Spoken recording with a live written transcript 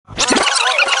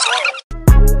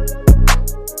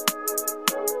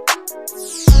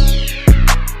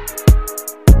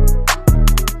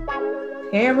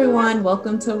Hey everyone,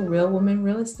 welcome to Real Women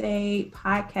Real Estate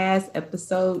Podcast,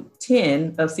 episode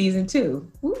 10 of season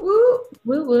 2. Woo woo,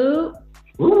 woo woo.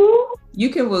 Woo. You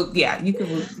can woo, yeah, you can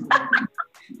woo.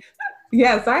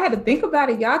 Yeah, so I had to think about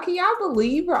it. Y'all, can y'all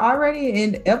believe we're already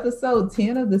in episode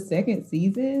 10 of the second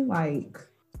season? Like,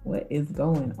 what is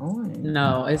going on?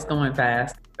 No, it's going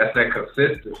fast. That's that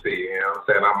consistency, you know what I'm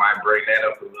saying? I might bring that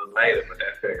up a little later, but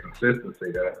that's that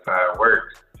consistency. That's how it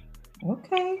works.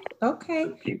 Okay.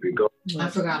 Just keep it going. I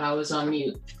forgot I was on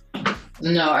mute.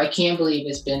 No, I can't believe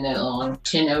it's been that long.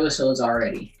 10 episodes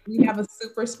already. We have a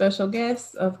super special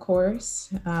guest, of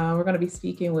course. We're going to be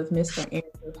speaking with Mr.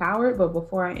 Andrew Howard. But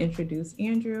before I introduce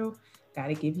Andrew, got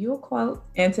to give you a quote.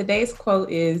 And today's quote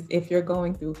is, "If you're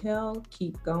going through hell,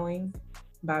 keep going,"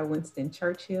 by Winston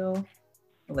Churchill.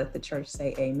 Let the church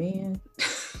say amen.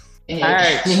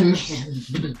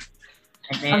 Amen.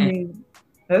 I mean,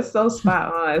 that's so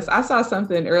spot on. I saw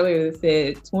something earlier that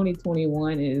said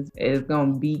 2021 is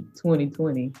going to beat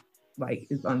 2020. Like,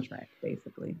 it's on track,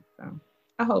 basically. So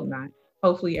I hope not.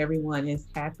 Hopefully everyone is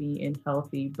happy and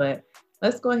healthy. But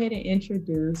let's go ahead and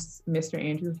introduce Mr.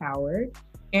 Andrew Howard.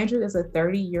 Andrew is a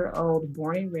 30-year-old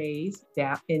born and raised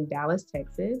in Dallas,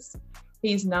 Texas.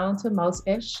 He's known to most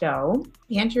as Show.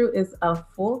 Andrew is a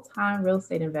full-time real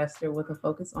estate investor with a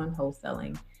focus on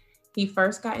wholesaling. He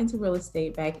first got into real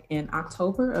estate back in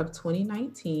October of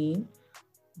 2019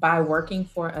 by working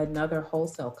for another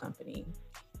wholesale company.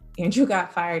 Andrew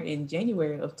got fired in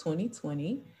January of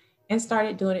 2020 and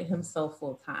started doing it himself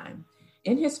full-time.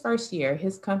 In his first year,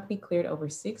 his company cleared over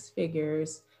 6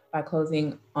 figures by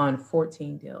closing on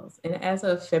 14 deals. And as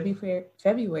of February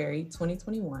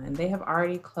 2021, they have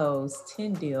already closed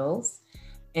 10 deals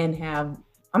and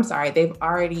they've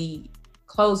already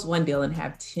closed 1 deal and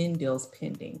have 10 deals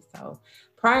pending. So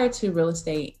prior to real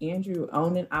estate, Andrew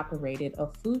owned and operated a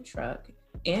food truck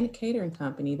and catering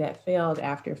company that failed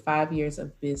after 5 years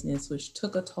of business, which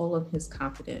took a toll on his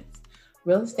confidence.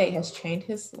 Real estate has changed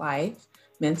his life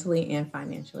mentally and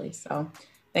financially. So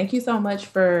thank you so much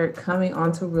for coming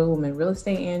on to Real Women Real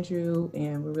Estate, Andrew,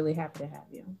 and we're really happy to have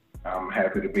you. I'm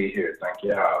happy to be here. Thank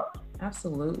y'all.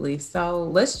 Absolutely. So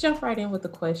let's jump right in with the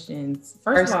questions.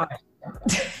 First of all,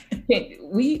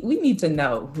 we need to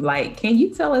know, like, can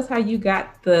you tell us how you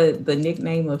got the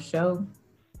nickname of Show?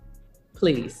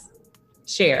 Please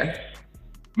share.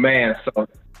 Man, so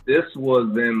this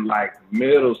was in like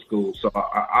middle school. So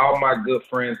all my good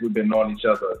friends, we've been knowing each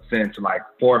other since like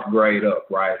 4th grade up,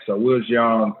 right? So we was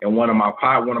young, and one of my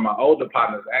older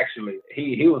partners, actually,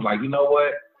 he was like, you know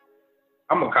what?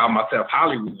 I'm gonna call myself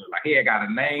Hollywood. Like, he had got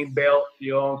a name belt,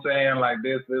 you know what I'm saying? Like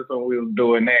this when we was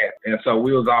doing that. And so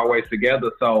we was always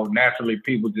together. So naturally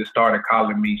people just started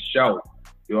calling me Show.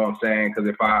 You know what I'm saying? Cause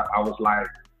if I was like,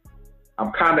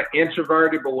 I'm kind of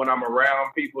introverted, but when I'm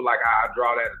around people, like I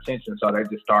draw that attention. So they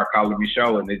just started calling me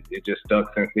Show, and it just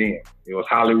stuck since then. It was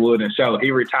Hollywood and Show.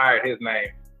 He retired his name.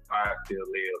 Mine still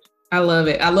lives. I love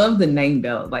it. I love the name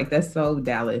belt. Like, that's so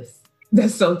Dallas.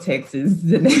 That's so Texas,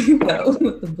 the name belt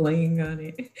with the bling on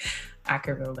it. I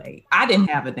can relate. I didn't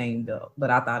have a name belt, but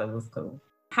I thought it was cool.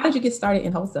 How did you get started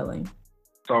in wholesaling?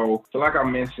 So like I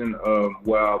mentioned,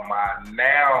 my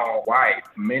now wife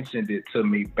mentioned it to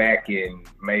me back in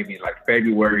maybe like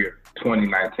February of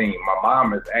 2019. My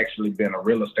mom has actually been a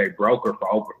real estate broker for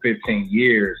over 15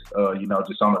 years,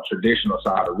 just on the traditional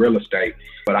side of real estate.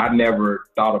 But I never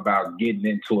thought about getting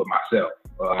into it myself.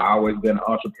 I always been an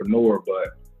entrepreneur,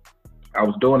 but I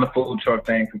was doing the food truck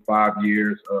thing for 5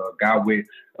 years, got with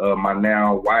my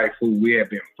now wife, who we had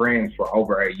been friends for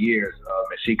over 8 years.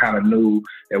 And she kind of knew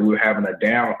that we were having a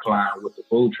downcline with the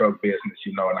food truck business,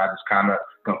 and I just kind of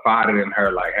confided in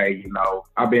her, like, hey,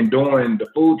 I've been doing the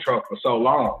food truck for so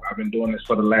long. I've been doing this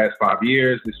for the last 5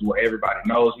 years. This is what everybody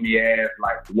knows me as.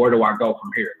 Like, where do I go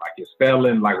from here? Like, it's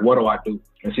failing. Like, what do I do?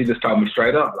 And she just told me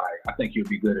straight up, like, I think you'll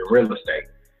be good at real estate.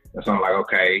 And so I'm like,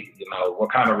 okay,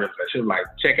 what kind of real estate? She was like,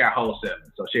 check out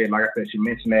wholesaling. So she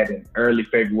mentioned that in early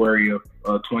February of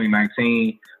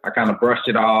 2019. I kind of brushed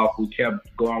it off. We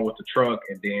kept going with the truck.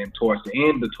 And then towards the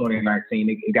end of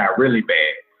 2019, it got really bad.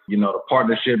 The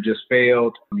partnership just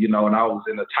failed, and I was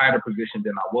in a tighter position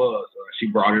than I was. She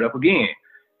brought it up again.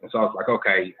 And so I was like,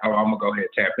 okay, I'm going to go ahead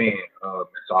and tap in. And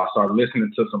so I started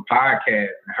listening to some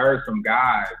podcasts and heard some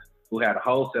guys who had a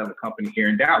wholesaling company here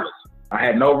in Dallas. I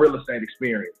had no real estate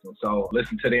experience. And so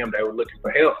listening to them, they were looking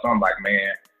for help. So I'm like,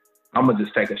 man, I'm going to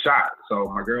just take a shot. So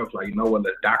my girl was like, you know what,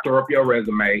 let's doctor up your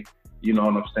resume. You know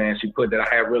what I'm saying? She put that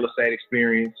I had real estate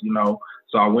experience,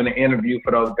 So I went and interviewed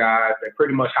for those guys. They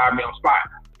pretty much hired me on spot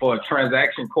for a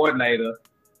transaction coordinator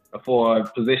for a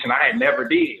position I had never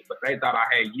did, but they thought I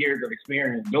had years of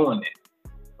experience doing it.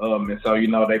 And so,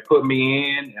 they put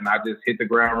me in and I just hit the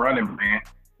ground running, man.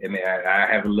 And I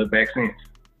haven't looked back since.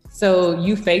 So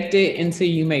you faked it until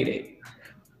you made it.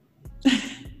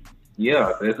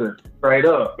 Yeah, that's it. Straight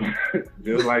up.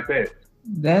 Just like that.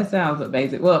 That sounds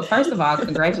amazing. Well, first of all,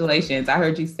 congratulations. I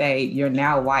heard you say you're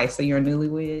now wife, so you're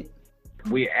newlywed.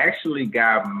 We actually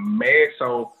got married,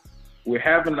 so we're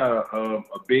having a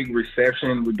big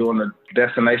reception. We're doing a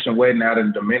destination wedding out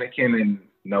in Dominican in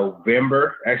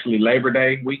November, actually Labor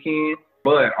Day weekend.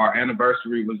 But our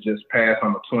anniversary was just passed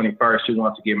on the 21st. She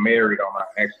wanted to get married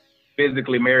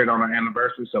physically married on our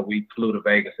anniversary, so we flew to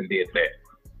Vegas and did that.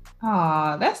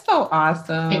 Oh, that's so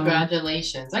awesome.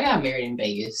 Congratulations. I got married in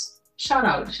Vegas. Shout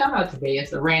out to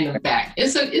Vegas. A random fact.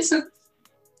 It's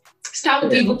how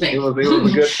people think. It was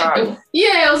a good time.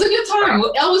 Yeah, it was a good time.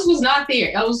 Elvis was not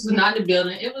there. Elvis was not in the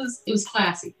building. It was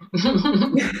classy.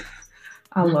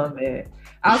 I love it.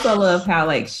 I also love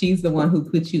how she's the one who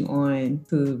put you on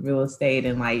to real estate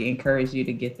and encouraged you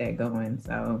to get that going.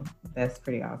 So that's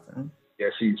pretty awesome. Yeah,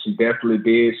 she definitely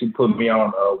did. She put me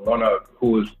on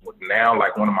who is now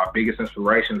one of my biggest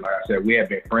inspirations. Like I said, we have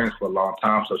been friends for a long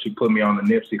time. So she put me on the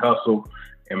Nipsey Hussle.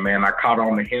 And man, I caught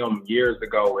on to him years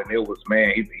ago, and it was,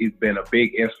 man, he's been a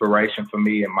big inspiration for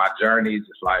me in my journey.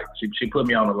 Just she put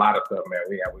me on a lot of stuff, man.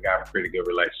 We got a pretty good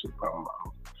relationship. I'm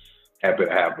happy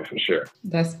to have it for sure.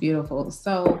 That's beautiful.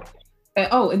 So,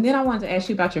 and then I wanted to ask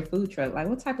you about your food truck.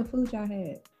 What type of food y'all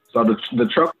had? So the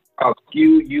truck called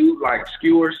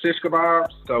skewer shish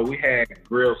kebabs. So we had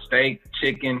grilled steak,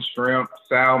 chicken, shrimp,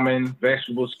 salmon,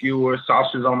 vegetable skewers,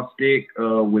 sausages on a stick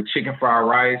with chicken fried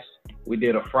rice. We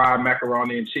did a fried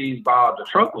macaroni and cheese ball. The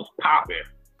truck was popping.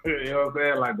 You know what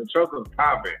I'm saying? The truck was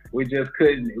popping.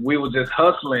 We were just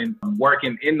hustling,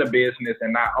 working in the business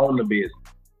and not on the business.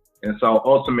 And so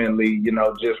ultimately,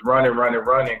 just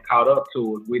running, caught up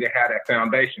to us. We didn't have that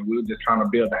foundation. We were just trying to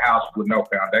build the house with no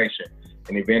foundation.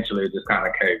 And eventually it just kind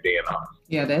of caved in on us.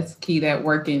 Yeah, that's key. That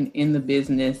working in the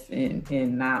business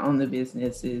and not on the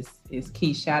business is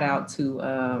key. Shout out to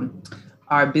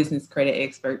our business credit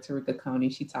expert, Tarika Coney.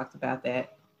 She talked about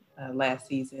that last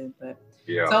season. But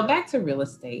yeah. So back to real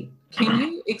estate. Can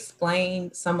you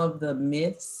explain some of the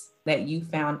myths that you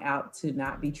found out to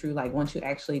not be true? Once you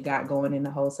actually got going into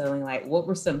wholesaling, what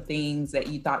were some things that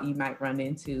you thought you might run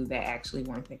into that actually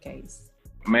weren't the case?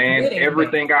 Man,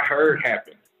 everything I heard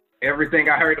happened. Everything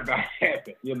I heard about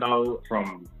happened,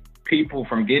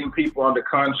 from getting people under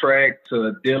contract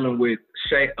to dealing with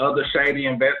other shady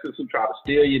investors who try to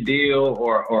steal your deal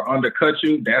or undercut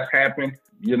you. That's happened.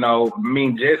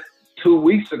 Just 2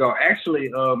 weeks ago, actually,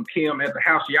 Kim, at the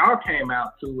house y'all came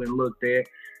out to and looked at,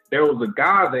 there was a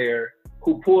guy there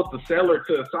who pulled the seller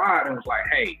to the side and was like,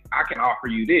 hey, I can offer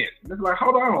you this. And it's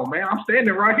hold on, man, I'm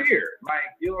standing right here.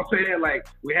 You know what I'm saying?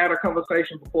 We had a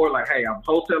conversation before, hey, I'm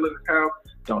wholesaling this house.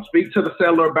 Don't speak to the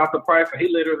seller about the price. And he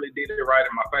literally did it right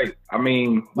in my face.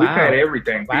 We've had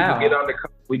everything. Wow. People get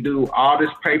we do all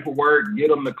this paperwork, get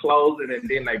them to close it, and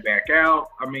then they back out.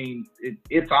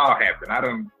 It's all happened. I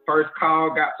done first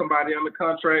call, got somebody under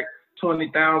contract,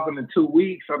 $20,000 in 2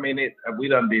 weeks. We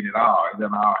done did it all. It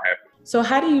done all happened. So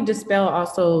how do you dispel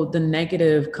also the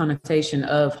negative connotation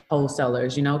of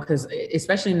wholesalers, because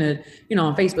especially in the,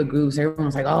 on Facebook groups,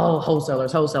 everyone's like, oh,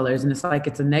 wholesalers. And it's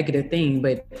it's a negative thing,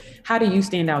 but how do you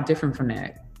stand out different from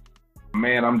that?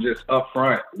 Man, I'm just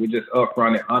upfront. We're just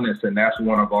upfront and honest. And that's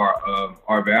one of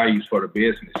our values for the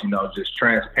business, just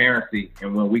transparency.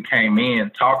 And when we came in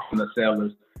talking to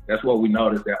sellers, that's what we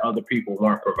noticed, that other people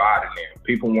weren't providing them.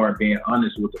 People weren't being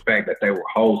honest with the fact that they were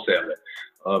wholesaling.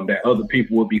 That other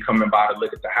people would be coming by to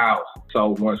look at the house.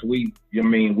 So once we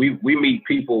meet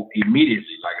people immediately.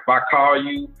 If I call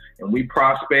you and we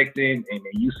prospecting and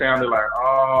you sounded like,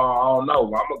 oh, I don't know,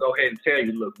 well, I'm gonna go ahead and tell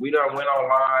you, look, we done went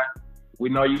online. We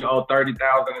know you owe $30,000 in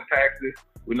taxes.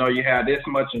 We know you have this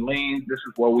much in liens. This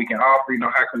is what we can offer.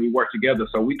 How can we work together?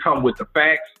 So we come with the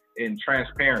facts and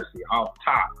transparency off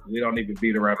top. We don't even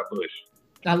beat around the bush.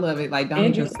 I love it.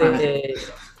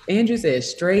 Andrew said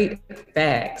straight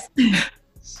facts.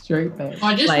 Straight facts.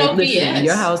 Or just no BS.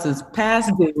 Your house is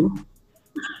past due.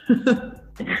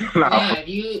 Yeah,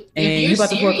 if you're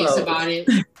serious about it.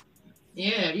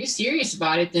 Yeah, if you're serious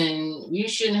about it, then you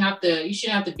shouldn't have to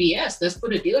BS. Let's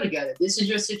put a deal together. This is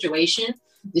your situation.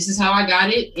 This is how I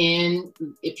got it. And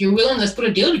if you're willing, let's put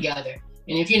a deal together.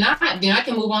 And if you're not, then I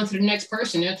can move on to the next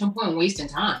person. There's no point wasting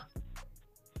time.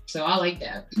 So I like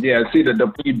that. Yeah, see,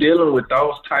 you're dealing with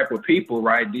those type of people,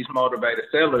 right? These motivated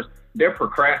sellers, they're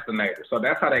procrastinators. So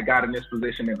that's how they got in this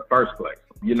position in the first place,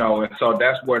 and so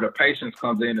that's where the patience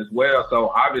comes in as well. So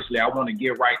obviously I want to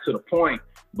get right to the point,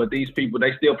 but these people,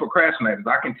 they still procrastinators.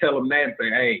 I can tell them that and say,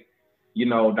 hey, You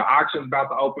know, the auction's about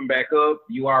to open back up.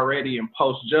 You already in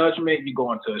post-judgment. You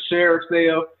go into a sheriff's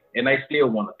sale, and they still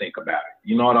want to think about it.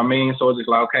 You know what I mean? So it's just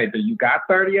like, okay, do you got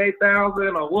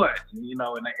 38,000 or what? You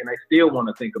know, and they still want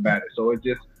to think about it. So it's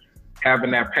just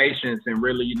having that patience and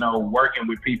really, you know, working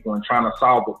with people and trying to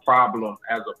solve a problem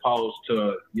as opposed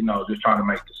to, you know, just trying to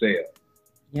make the sale.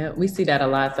 Yeah, we see that a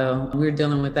lot, though. We're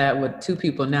dealing with that with two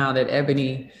people now that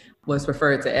Ebony was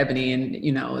referred to Ebony, and,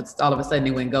 you know, it's all of a sudden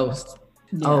it went ghost.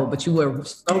 Yeah. Oh, but you were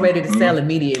so ready to sell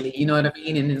immediately. You know what I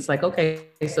mean? And it's like, okay,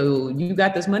 so you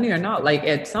got this money or not? Like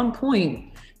at some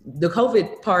point, the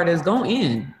COVID part is going to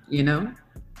end, you know?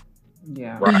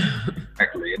 Yeah. Right.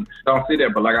 Exactly. And don't see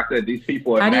that, but like I said, these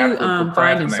people are How do you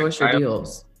find and source your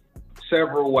deals?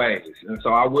 Several ways. And so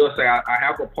I will say I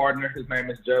have a partner. His name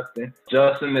is Justin.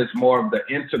 Justin is more of the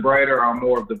integrator. I'm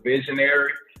more of the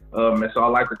visionary. And so I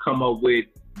like to come up with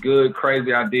good,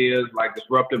 crazy ideas, like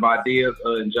disruptive ideas,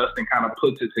 and Justin kind of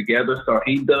puts it together. So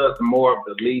he does more of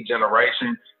the lead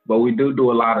generation, but we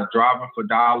do a lot of driving for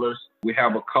dollars. We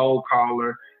have a cold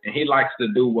caller, and he likes to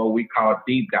do what we call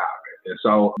deep diving. And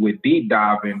so with deep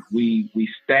diving, we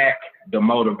stack the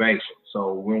motivation.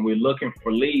 So when we're looking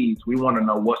for leads, we want to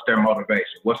know what's their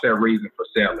motivation, what's their reason for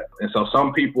selling. And so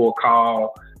some people will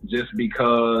call just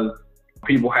because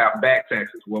people have back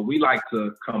taxes. Well, we like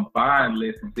to combine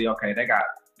lists and see, okay, they got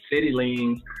city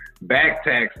liens, back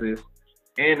taxes,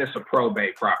 and it's a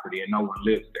probate property and no one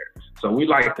lives there. So we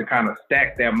like to kind of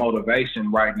stack that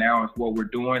motivation right now is what we're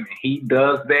doing. And he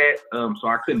does that. So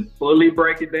I couldn't fully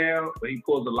break it down, but he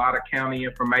pulls a lot of county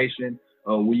information.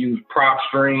 We use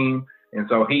PropStream. And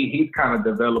so he's kind of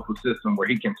developed a system where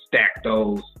he can stack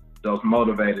those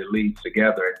motivated leads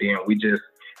together. And then we just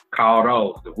call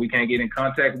those. If we can't get in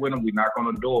contact with them, we knock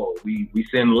on the door. We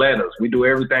send letters. We do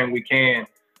everything we can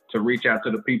to reach out to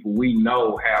the people we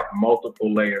know have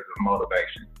multiple layers of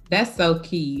motivation. That's so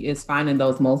key, is finding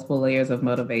those multiple layers of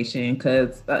motivation,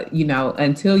 because, you know,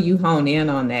 until you hone in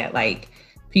on that, like,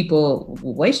 people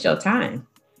waste your time,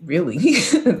 really.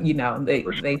 You know,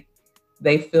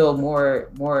 they feel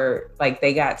more like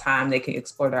they got time, they can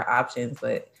explore their options,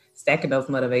 but stacking those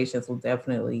motivations will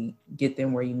definitely get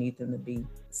them where you need them to be.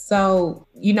 So,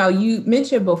 you know, you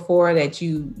mentioned before that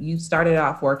you started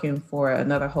off working for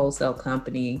another wholesale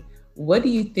company. What do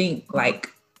you think,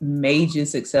 like, made you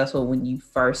successful when you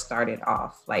first started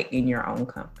off, like, in your own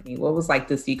company? What was, like,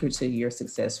 the secret to your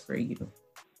success for you?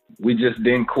 We just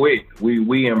didn't quit.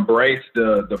 We embraced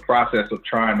the process of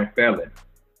trying and failing.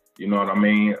 You know what I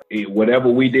mean? Whatever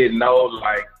we didn't know,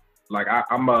 like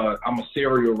I'm a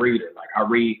serial reader. Like, I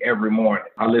read every morning.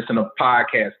 I listen to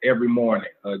podcasts every morning,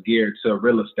 geared to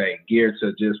real estate, geared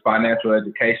to just financial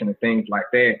education and things like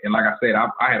that. And like I said, I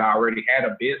had already had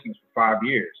a business for 5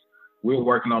 years. We were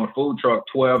working on a food truck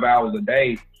 12 hours a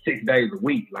day, 6 days a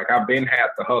week. Like, I've been had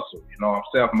to hustle. You know, I'm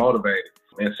self-motivated.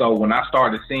 And so when I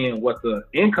started seeing what the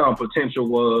income potential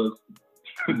was,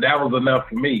 that was enough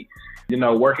for me. You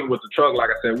know, working with the truck, like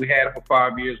I said, we had it for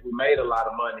 5 years. We made a lot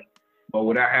of money. But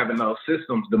without having those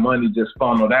systems, the money just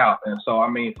funneled out. And so, I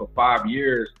mean, for 5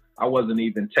 years, I wasn't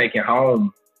even taking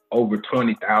home over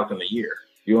 $20,000 a year.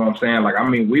 You know what I'm saying? Like, I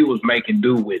mean, we was making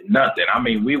do with nothing. I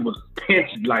mean, we was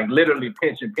pinching, like, literally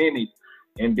pinching pennies.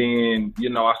 And then, you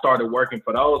know, I started working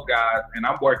for those guys, and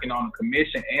I'm working on a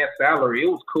commission and salary. It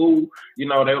was cool. You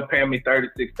know, they were paying me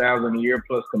 $36,000 a year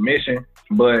plus commission.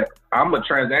 But I'm a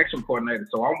transaction coordinator,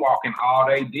 so I'm walking all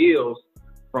day deals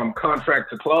from contract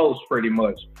to close pretty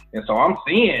much. And so I'm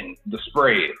seeing the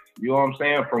spread, you know what I'm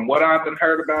saying? From what I've been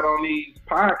heard about on these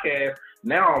podcasts,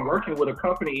 now I'm working with a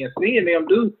company and seeing them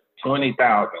do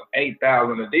 $20,000,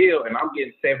 $8,000 a deal, and I'm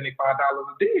getting $75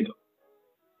 a deal.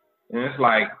 And it's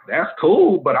like, that's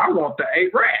cool, but I want the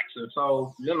 8 racks. And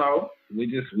so, you know, we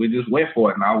just went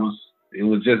for it, and it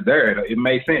was just there. It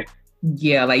made sense.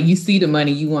 Yeah, like, you see the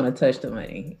money, you want to touch the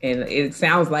money. And it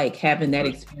sounds like having that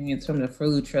experience from the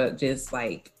food truck just,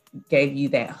 like, gave you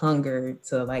that hunger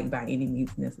to, like, by any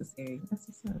means necessary. That's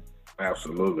what's up.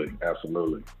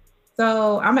 Absolutely.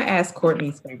 So I'm gonna ask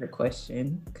Courtney's favorite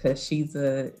question, because she's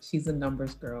a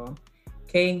numbers girl.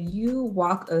 Can you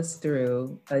walk us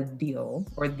through a deal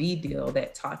or the deal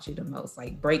that taught you the most?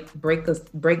 Like, break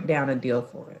down a deal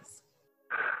for us.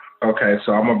 Okay,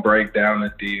 so I'm gonna break down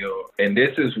the deal, and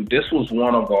this was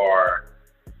one of our,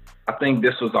 I think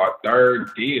this was our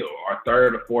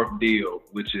third or fourth deal,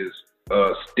 which is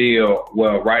still,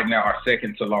 well, right now our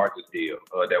second to largest deal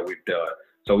that we've done.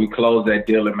 So we closed that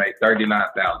deal and made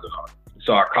 $39,000 on it.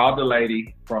 So I called the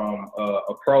lady from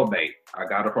a probate. I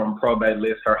got her from a probate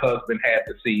list. Her husband had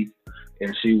deceased,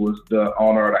 and she was the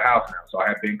owner of the house now. So I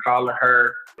had been calling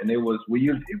her, and we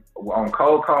usually, on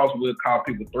cold calls, we'll call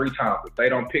people 3 times. If they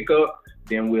don't pick up,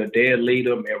 then we'll delete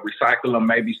them and recycle them,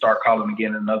 maybe start calling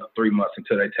again in another 3 months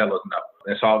until they tell us no.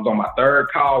 And so I was on my third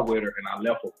call with her and I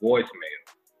left a voicemail.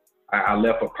 I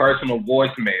left a personal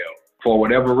voicemail for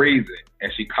whatever reason,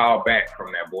 and she called back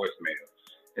from that voicemail.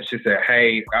 And she said,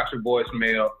 hey, got your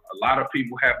voicemail. A lot of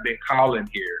people have been calling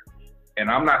here,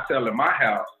 and I'm not selling my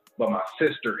house, but my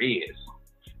sister is.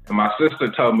 And my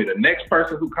sister told me the next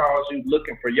person who calls you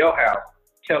looking for your house,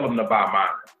 tell them to buy mine.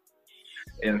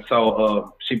 And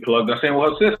so she plugged us in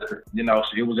with her sister. You know,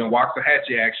 she was in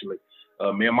Waxahachie, actually.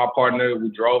 Me and my partner, we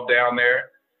drove down there,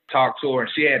 talked to her,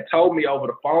 and she had told me over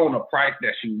the phone a price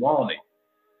that she wanted.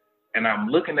 And I'm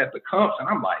looking at the comps, and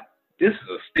I'm like, this is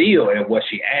a steal at what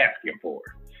she asking for.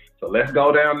 So let's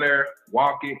go down there,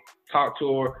 walk it, talk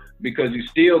to her, because you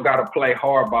still got to play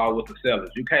hardball with the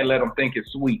sellers. You can't let them think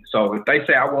it's sweet. So if they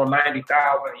say, I want 90,000,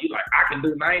 you like, I can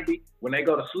do 90. When they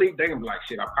go to sleep, they can be like,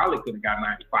 shit, I probably could have got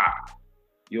 95.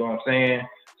 You know what I'm saying?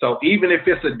 So even if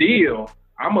it's a deal,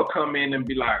 I'm going to come in and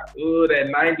be like, oh, that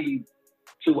 90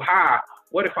 too high.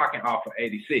 What if I can offer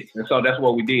 86? And so that's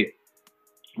what we did.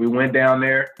 We went down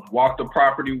there, walked the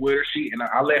property with her. And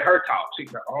I let her talk.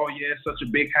 She's like, oh yeah, it's such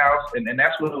a big house. And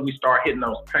that's when we start hitting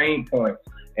those pain points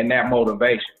and that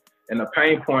motivation. And the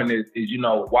pain point is, you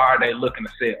know, why are they looking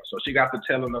to sell? So she got to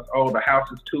telling us, oh, the house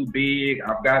is too big.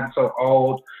 I've gotten so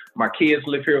old. My kids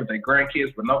live here with their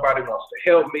grandkids, but nobody wants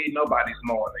to help me. Nobody's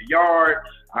mowing the yard.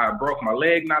 I broke my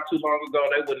leg not too long ago.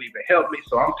 They wouldn't even help me.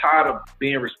 So I'm tired of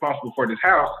being responsible for this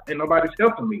house and nobody's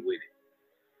helping me with it.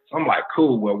 I'm like,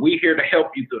 cool, well, we're here to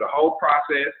help you through the whole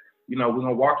process. You know, we're going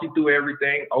to walk you through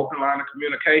everything, open line of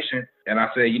communication. And I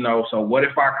said, you know, so what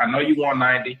if I know you want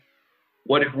 90.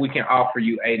 What if we can offer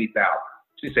you 80,000?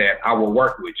 She said, I will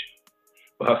work with you.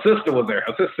 But her sister was there.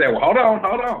 Her sister said, well, hold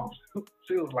on.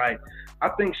 She was like, I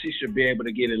think she should be able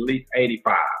to get at least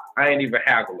 85. I ain't even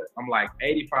haggling. I'm like,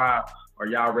 85, are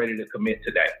y'all ready to commit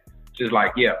today? She's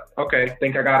like, yeah, okay.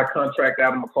 Think I got a contract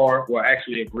out of my car? Well,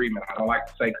 actually, agreement. I don't like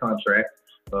to say contract.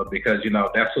 Because, you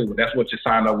know, that's what you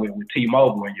sign up with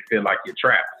T-Mobile when you feel like you're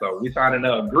trapped. So we signed an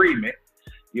agreement,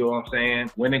 you know what I'm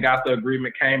saying? When they got the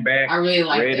agreement, came back, I really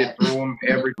like read that. It through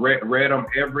them, read them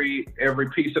every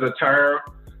piece of the term.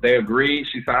 They agreed.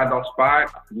 She signed on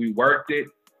spot. We worked it.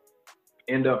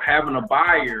 Ended up having a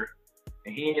buyer,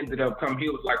 and he ended up coming. He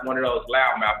was like one of those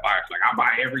loudmouth buyers, like I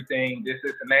buy everything, this,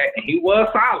 and that. And he was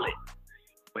solid.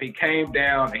 But he came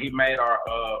down and he made our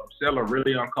seller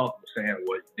really uncomfortable saying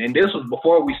what. And this was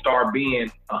before we started being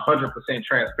 100%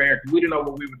 transparent. We didn't know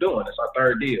what we were doing. It's our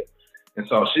third deal. And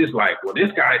so she's like, well,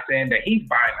 this guy's saying that he's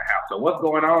buying the house. So what's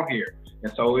going on here?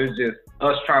 And so it's just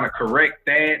us trying to correct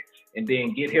that and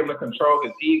then get him to control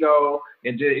his ego.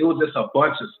 And it was just a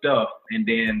bunch of stuff. And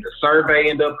then the survey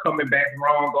ended up coming back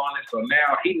wrong on it. So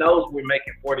now he knows we're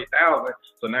making 40,000.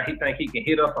 So now he thinks he can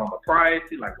hit us on the price.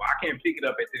 He's like, well, I can't pick it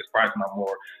up at this price no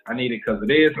more. I need it because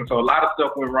it is. And so a lot of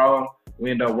stuff went wrong.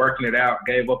 We ended up working it out,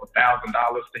 gave up $1,000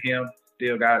 to him.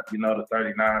 Still got, you know, the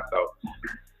 39. So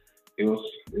it was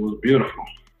beautiful.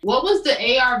 What was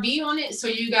the ARV on it? So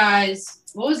you guys,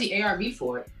 what was the ARV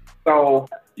for it? So,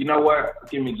 you know what?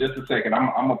 Give me just a second. I'm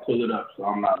going to pull it up so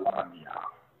I'm not lying to y'all.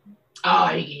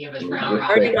 Oh, you can give us round.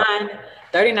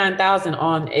 39,000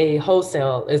 on a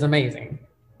wholesale is amazing.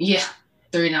 Yeah,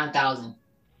 39,000.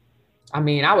 I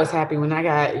mean, I was happy when I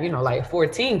got, you know, like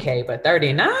 14K, but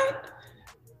 39?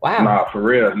 Wow. Nah, for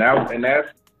real. Now, and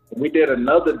we did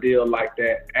another deal like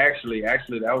that. Actually, that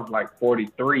was like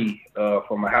 43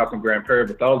 for my house in Grand Prairie,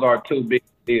 but those are two big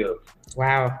deals.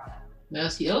 Wow.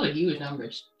 Those are huge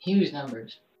numbers. Huge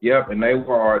numbers. Yep, and they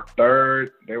were our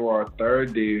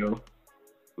third deal.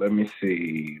 Let me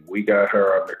see. We got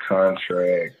her under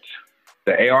contract.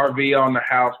 The ARV on the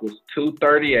house was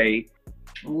 238.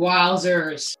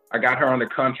 Wowzers. I got her under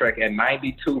contract at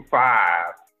 92.5.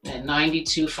 At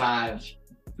 92.5.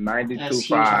 92.5. That's huge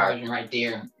margin right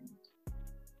there.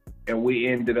 And we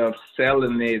ended up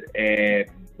selling it at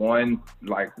one.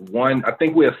 I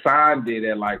think we assigned it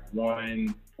at like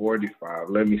 145.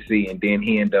 Let me see. And then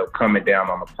he ended up coming down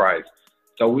on the price.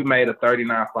 So we made a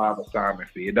 39.5 assignment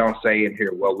fee. It don't say in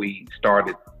here what we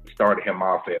started him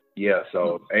off at. Yeah,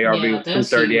 so ARV was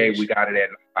 238. Huge. We got it at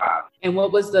 5. And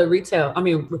what was the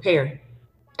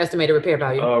estimated repair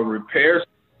value? Repairs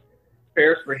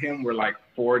for him were like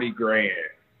 40 grand.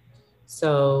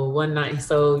 So 190.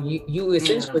 So you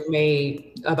essentially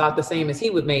made about the same as he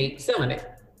would make selling it.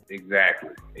 Exactly.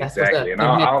 That's exactly. And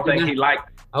I don't think he liked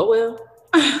it. Oh well.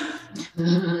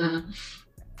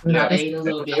 Yeah, it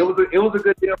was a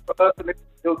good deal for us, and it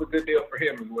was a good deal for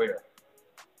him as well.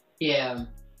 Yeah, and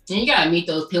you gotta meet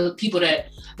those people that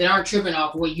aren't tripping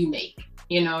off what you make.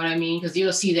 You know what I mean? Because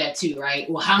you'll see that too, right?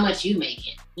 Well, how much you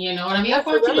making? You know what I mean? I'm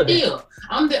part of the deal.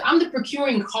 I'm the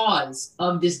procuring cause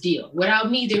of this deal.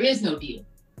 Without me, there is no deal.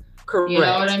 Correct. You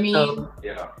know what I mean?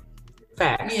 Yeah.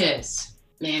 Facts. Yes.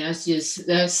 Man, that's those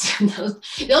are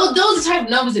the type of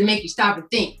numbers that make you stop and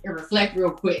think and reflect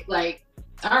real quick. Like,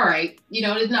 all right, you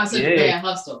know, it's not such a bad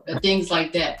hustle and things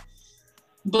like that.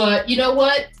 But you know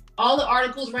what? All the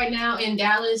articles right now in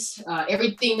Dallas,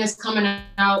 everything that's coming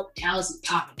out, Dallas is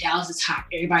popping, Dallas is hot.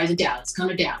 Everybody's in Dallas, come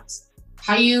to Dallas.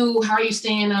 How are you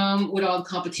staying with all the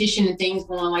competition and things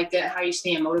going like that? How are you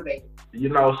staying motivated? You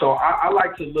know, so I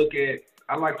like to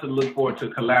look forward to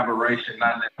collaboration,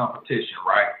 not in competition,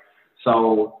 right?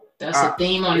 So that's a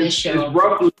theme on this show.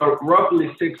 It's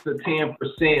roughly 6 to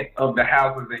 10% of the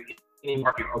houses in any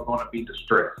market are going to be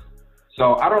distressed.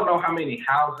 So I don't know how many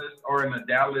houses are in the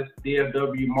Dallas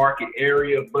DFW market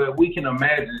area, but we can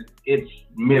imagine it's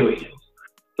millions.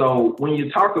 So when you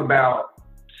talk about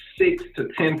 6 to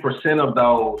 10% of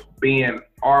those being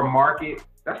our market,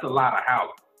 that's a lot of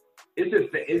houses.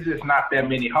 It's just not that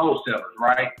many wholesalers,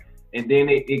 right? And then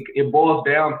it boils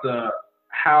down to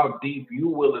how deep you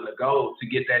willing to go to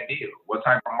get that deal. What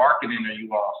type of marketing are you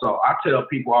on? So I tell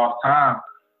people all the time,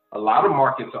 a lot of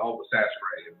markets are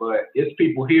oversaturated, but it's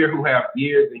people here who have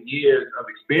years and years of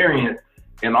experience.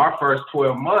 In our first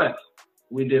 12 months,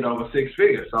 we did over 6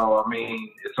 figures. So, I mean,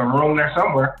 it's some room there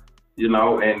somewhere, you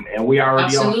know, and we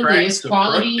already on track.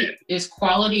 It's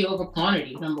quality over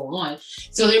quantity, number one.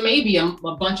 So there may be a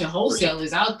bunch of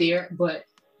wholesalers out there, but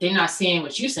they're not saying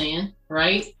what you're saying,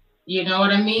 right? You know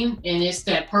what I mean? And it's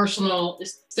that personal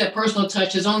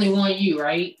touch. There's only one you,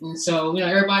 right? And so, you know,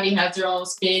 everybody has their own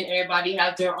spin. Everybody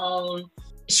has their own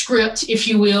script, if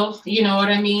you will. You know what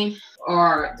I mean?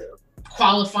 Or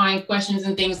qualifying questions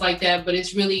and things like that. But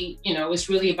it's really, you know, it's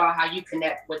really about how you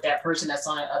connect with that person that's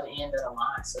on the other end of the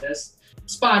line. So that's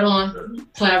spot on.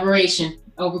 Collaboration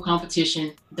over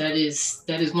competition. That is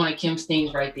one of Kim's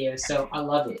things right there. So I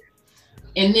love it.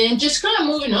 And then just kind of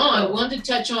moving on, I wanted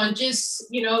to touch on just,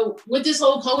 you know, with this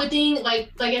whole COVID thing, like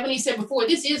Ebony said before,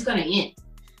 this is going to end.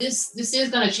 This is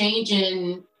going to change.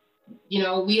 And, you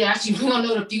know, we don't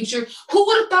know the future. Who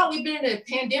would have thought we've been in a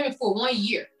pandemic for 1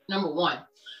 year, number one?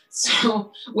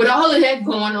 So with all of that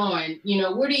going on, you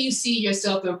know, where do you see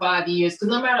yourself in 5 years? Because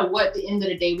no matter what, at the end of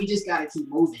the day, we just got to keep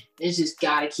moving. It's just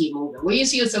got to keep moving. Where do you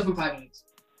see yourself in 5 years?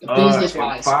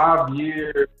 Business-wise. In 5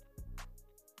 years.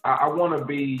 I want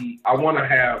to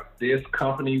have this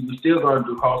company. We still going to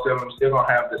do wholesaling. We're still going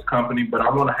to have this company, but I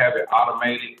want to have it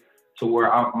automated to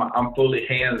where I'm fully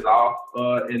hands off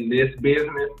in this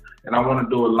business. And I want to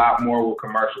do a lot more with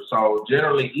commercial. So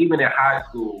generally, even in high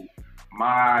school,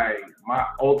 my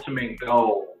ultimate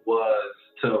goal was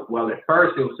at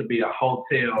first it was to be a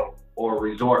hotel or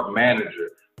resort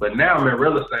manager. But now I'm in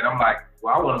real estate. I'm like,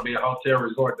 well, I want to be a hotel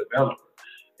resort developer.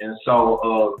 And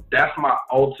so that's my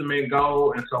ultimate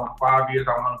goal. And so in 5 years,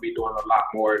 I want to be doing a lot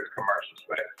more in the commercial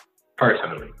space,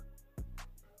 personally.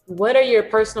 What are your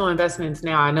personal investments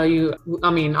now? I know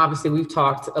obviously we've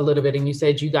talked a little bit and you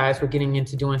said you guys were getting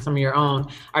into doing some of your own.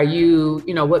 Are you,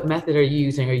 what method are you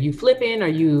using? Are you flipping? Are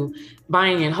you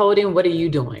buying and holding? What are you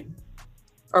doing?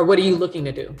 Or what are you looking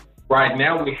to do? Right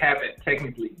now, we haven't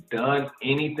technically done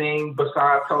anything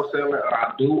besides wholesaling.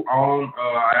 I do own,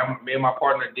 me and my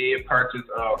partner did purchase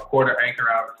a quarter acre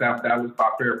out of South Dallas by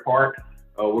Fair Park.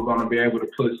 We're going to be able to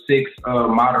put 6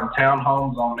 modern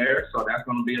townhomes on there. So that's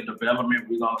going to be a development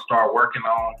we're going to start working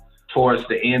on towards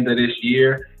the end of this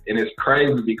year. And it's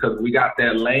crazy because we got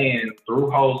that land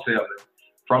through wholesaling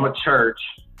from a church.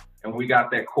 And we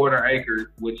got that quarter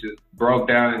acre, which is broke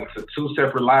down into 2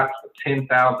 separate lots for $10,000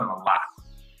 a lot.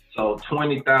 So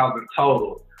 20,000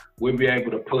 total, we'll be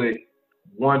able to put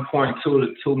 $1.2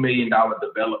 to $2 million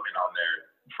development on there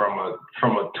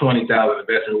from a 20,000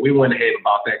 investment. We went ahead and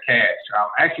bought that cash.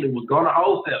 I actually was going to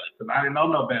wholesale it because I didn't know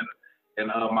no better. And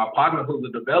my partner, who's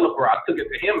a developer, I took it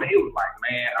to him and he was like,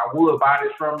 man, I would buy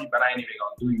this from you, but I ain't even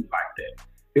gonna do you like that.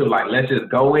 He was like, let's just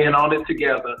go in on it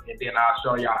together and then I'll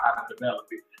show y'all how to develop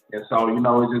it. And so,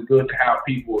 it's just good to have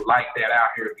people like that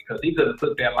out here because he could have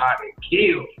took that lot and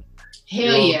killed.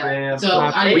 Hell yeah. So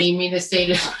I didn't even mean to say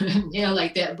that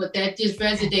like that, but that just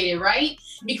resonated, right?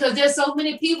 Because there's so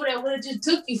many people that would have just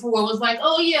took you for it. Was like,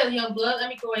 oh yeah, young blood, let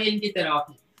me go ahead and get that off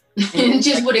you. And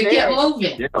just would have kept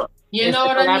moving. Yeah. You know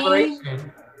what I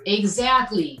mean?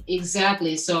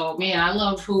 Exactly. So man, I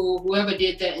love whoever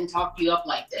did that and talked you up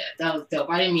like that. That was dope.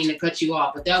 I didn't mean to cut you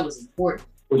off, but that was important.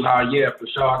 Yeah, for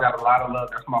sure. I got a lot of love.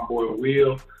 That's my boy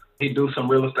Will. He do some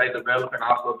real estate development,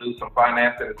 also do some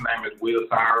financing. His name is Will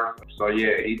Siren. So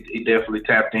yeah, he definitely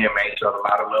tapped in, man. Showed a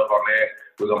lot of love on that.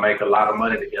 We're gonna make a lot of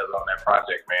money together on that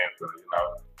project, man.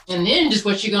 So And then just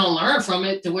what you're going to learn from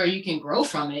it to where you can grow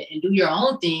from it and do your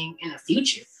own thing in the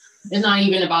future. It's not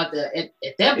even about at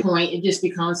that point, it just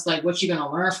becomes like what you're going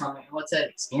to learn from it, what that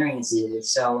experience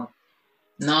is. So,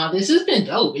 no, this has been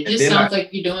dope. It just sounds like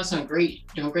you're doing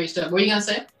great stuff. What are you going to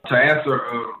say?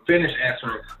 To finish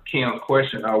answering Kim's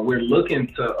question, we're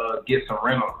looking to get some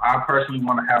rentals. I personally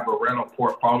want to have a rental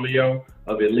portfolio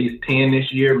of at least 10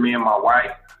 this year, me and my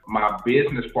wife. My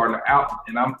business partner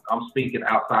and I'm speaking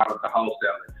outside of the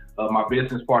wholesaling. My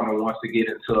business partner wants to get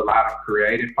into a lot of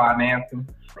creative financing.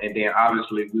 And then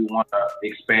obviously we want to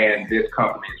expand this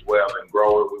company as well and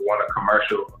grow it. We want a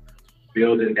commercial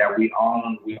building that we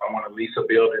own. We don't want to lease a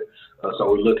building. So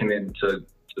we're looking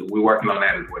we're working on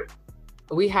that as well.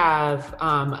 We have,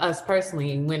 us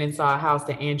personally went and saw a house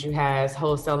that Andrew has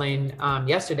wholesaling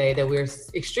yesterday that we're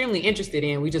extremely interested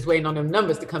in. We just waiting on them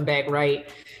numbers to come back right,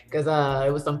 because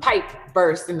it was some pipe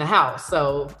burst in the house.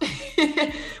 So,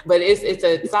 but it's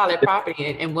a solid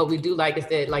property. And what we do like is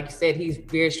that, like you said, he's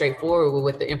very straightforward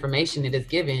with the information that is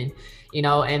given, you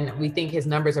know, and we think his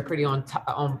numbers are pretty on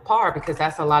par, because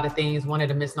that's a lot of things. One of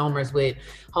the misnomers with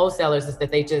wholesalers is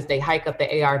that they hike up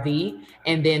the ARV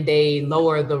and then they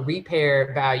lower the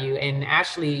repair value, and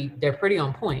actually they're pretty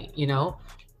on point, you know.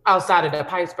 Outside of the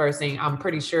pipes bursting, I'm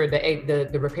pretty sure the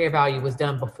repair value was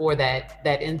done before that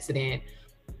incident.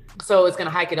 So it's going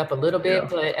to hike it up a little bit,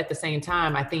 but at the same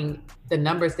time, I think the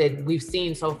numbers that we've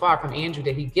seen so far from Andrew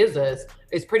that he gives us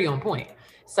is pretty on point.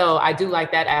 So I do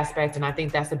like that aspect. And I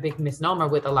think that's a big misnomer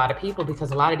with a lot of people,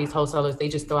 because a lot of these wholesalers, they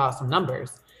just throw out some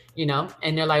numbers, you know,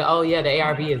 and they're like, oh yeah, the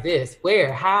ARV is this.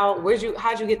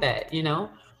 How'd you get that, you know?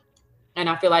 And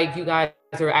I feel like you guys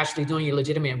are actually doing your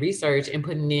legitimate research and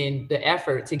putting in the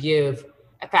effort to give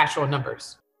factual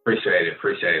numbers. Appreciate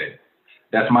it.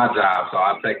 That's my job, so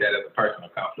I'll take that as a personal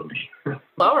compliment.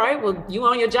 All right, well, you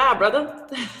on your job, brother.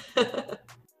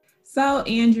 So,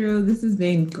 Andrew, this has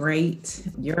been great.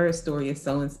 Your story is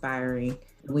so inspiring.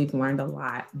 We've learned a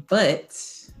lot, but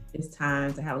it's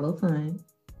time to have a little fun,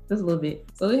 just a little bit.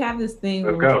 So we have this thing.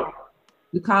 Let's go.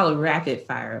 We call it rapid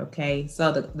fire, okay?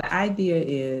 So the idea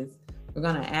is we're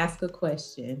going to ask a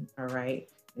question, all right?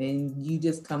 And you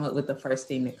just come up with the first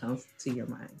thing that comes to your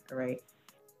mind, all right?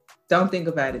 Don't think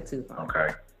about it too long.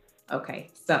 Okay,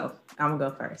 so I'm gonna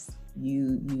go first.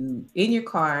 You in your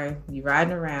car, you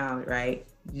riding around, right?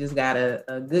 You just got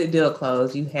a good deal of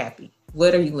clothes, you happy.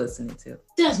 What are you listening to?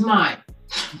 That's mine.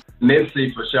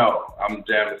 Nipsey for sure. I'm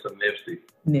jamming some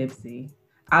Nipsey.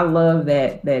 I love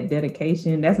that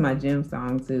dedication. That's my gym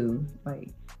song too. Like,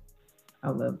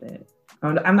 I love that.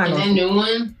 I'm not and gonna that new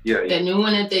one, yeah. That new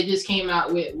one that they just came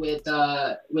out with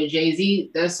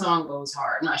Jay-Z, that song goes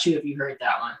hard. I'm not sure if you heard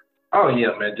that one. Oh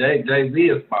yeah, man. Jay-Z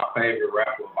is my favorite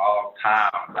rapper of all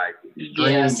time. Like,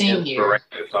 same here.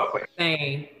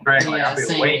 Same.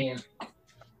 Waiting.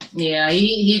 Yeah,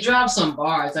 he dropped some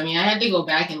bars. I mean, I had to go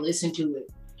back and listen to it.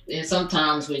 And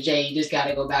sometimes with Jay, you just got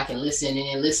to go back and listen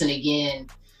and listen again.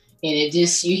 And it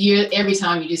just, you hear every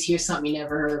time, you just hear something you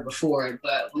never heard before.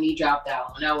 But when he dropped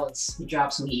that one, he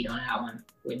dropped some heat on that one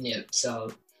with Nip.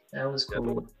 So that was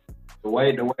cool. The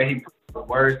way he put the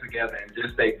words together and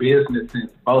just their business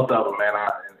sense, both of them, man,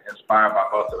 I'm inspired by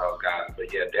both of those guys.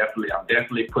 But yeah, I'm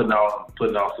definitely putting on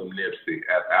some Nipsey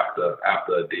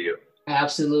after a deal.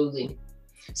 Absolutely.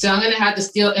 So I'm gonna have to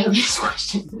steal everybody's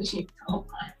question if you don't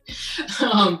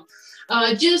mind.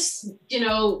 Just,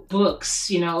 books,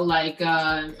 like,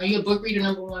 are you a book reader,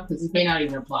 number one? Because this may not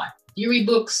even apply. Do you read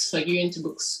books? Like, you're into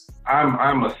books?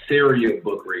 I'm a serial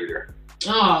book reader.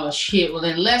 Oh shit! Well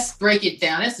then, let's break it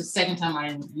down. That's the second time I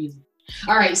didn't use it.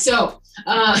 All right, so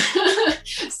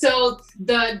so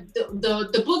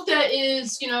the book that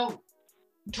is, you know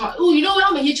what?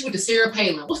 I'm gonna hit you with the Sarah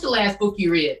Palin. What's the last book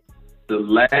you read? The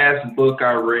last book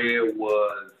I read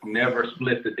was Never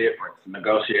Split the Difference,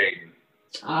 Negotiating.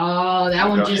 Oh, that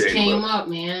one just came up,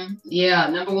 man. Yeah,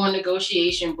 number one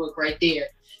negotiation book right there.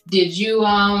 Did you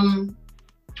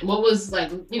what was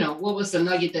the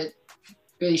nugget that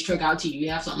really struck out to you? You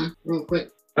have something real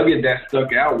quick? Nugget that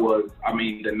stuck out was,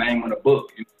 the name of the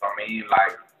book. You know what I mean?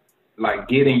 Like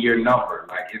getting your number.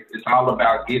 Like it's all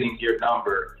about getting your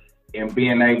number and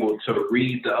being able to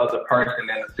read the other person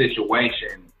in a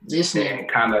situation and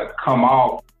kind of come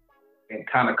off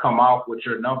with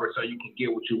your number so you can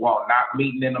get what you want. Not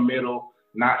meeting in the middle,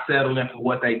 not settling for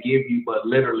what they give you, but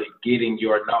literally getting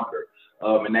your number.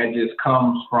 And that just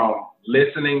comes from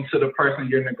listening to the person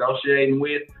you're negotiating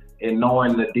with and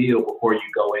knowing the deal before you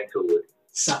go into it.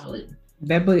 Solid.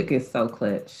 That book is so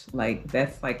clutch. Like,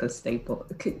 that's like a staple.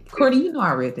 Courtney,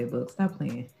 I read that book. Stop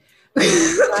playing.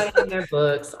 Writing their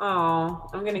books. Oh,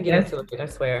 I'm gonna get into it. I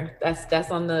swear.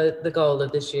 That's on the goal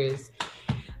of this year's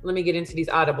let me get into these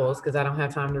audibles because I don't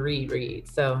have time to read.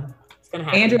 So it's gonna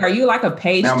happen. Andrew, are you like a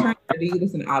page turner or do you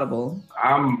listen to Audible?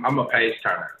 I'm a page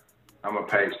turner.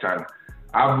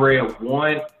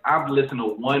 I've listened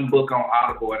to one book on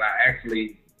Audible, and I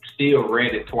actually still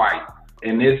read it twice.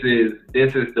 And this is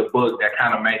the book that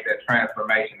kind of made that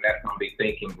transformation. That's gonna be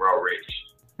Think and Grow Rich.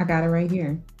 I got it right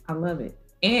here. I love it.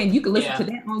 And you can listen to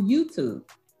that on YouTube.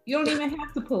 You don't even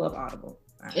have to pull up Audible.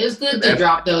 It's good to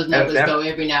drop those numbers though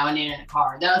every now and then in the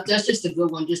car. That's just a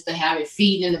good one, just to have it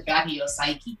feed in the back of your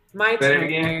psyche. My turn.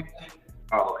 Again?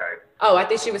 Oh, okay. Oh, I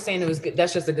think she was saying it was good.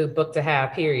 That's just a good book to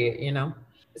have, period, you know?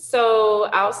 So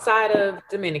outside of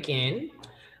Dominican,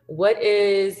 what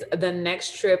is the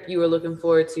next trip you are looking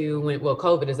forward to when, well,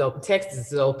 COVID is open,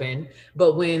 Texas is open,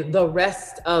 but when the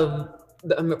rest of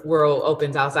the world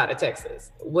opens outside of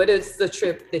Texas? What is the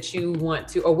trip that you want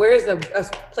to, or where is a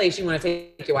place you want to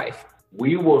take your wife?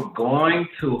 We were going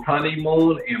to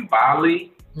honeymoon in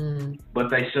Bali, but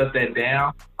they shut that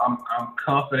down. I'm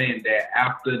confident that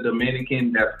after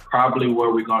Dominican, that's probably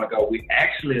where we're going to go. We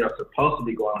actually are supposed to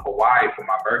be going to Hawaii for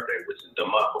my birthday, which is the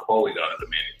month before we go to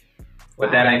Dominican.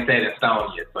 But that ain't set in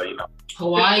stone yet, so you know.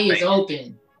 Hawaii is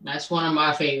open. That's one of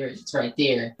my favorites. It's right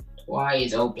there. Hawaii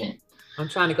is open. I'm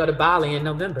trying to go to Bali in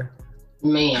November.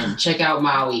 Man, check out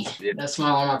Maui. Yeah. That's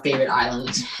one of my favorite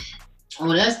islands.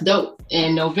 Oh, that's dope.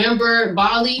 In November,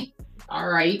 Bali. All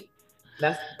right.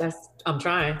 That's I'm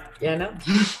trying. Yeah, I know.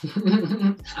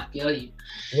 I feel you.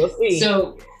 We'll see.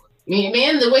 So,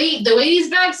 man, the way these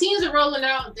vaccines are rolling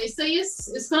out, they say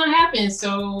it's gonna happen.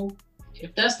 So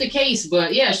if that's the case,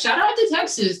 but yeah, shout out to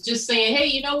Texas, just saying, hey,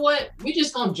 you know what? We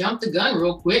just gonna jump the gun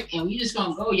real quick and we just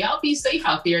gonna go. Y'all be safe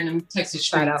out there in them Texas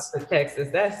streets. Shout out to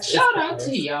Texas. Shout out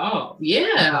to y'all.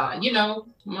 Yeah, you know,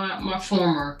 my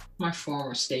former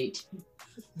state.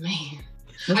 Man,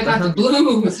 I got the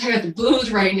blues. I got the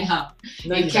blues right now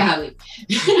in Cali.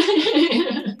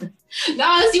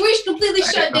 No, see, we're completely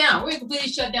shut down. We're completely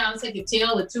shut down. It's like a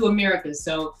tale of two Americas.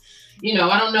 So, you know,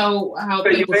 I don't know how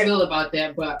people feel about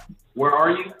that, but where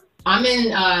are you? I'm in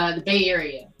the Bay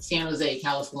Area, San Jose,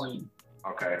 California.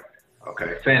 Okay.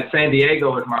 San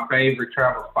Diego is my favorite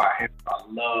travel spot. I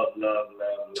love.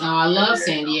 I love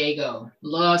San Diego.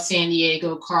 Love San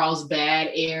Diego,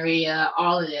 Carlsbad area,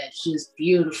 all of that. It's just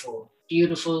beautiful.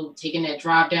 Beautiful. Taking that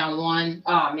drive down one.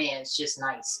 Oh man, it's just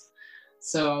nice.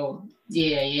 So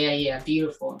yeah,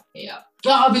 beautiful. Yeah.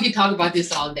 Well, we could talk about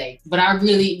this all day, but I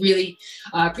really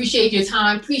appreciate your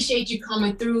time. Appreciate you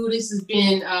coming through. This has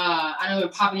been, I know we're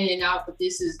popping in and out, but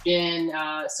this has been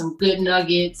some good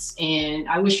nuggets, and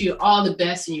I wish you all the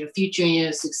best in your future and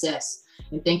your success.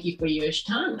 And thank you for your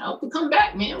time. I hope you come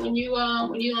back, man, when you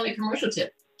on a commercial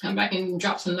tip. Come back and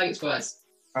drop some nuggets for us.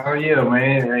 Oh yeah,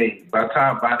 man. Hey, by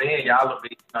then y'all will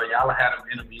be, y'all will have them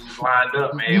interviews lined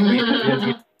up,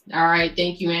 man. All right,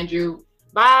 thank you, Andrew.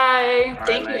 Bye.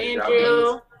 Thank you,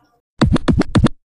 Andrew.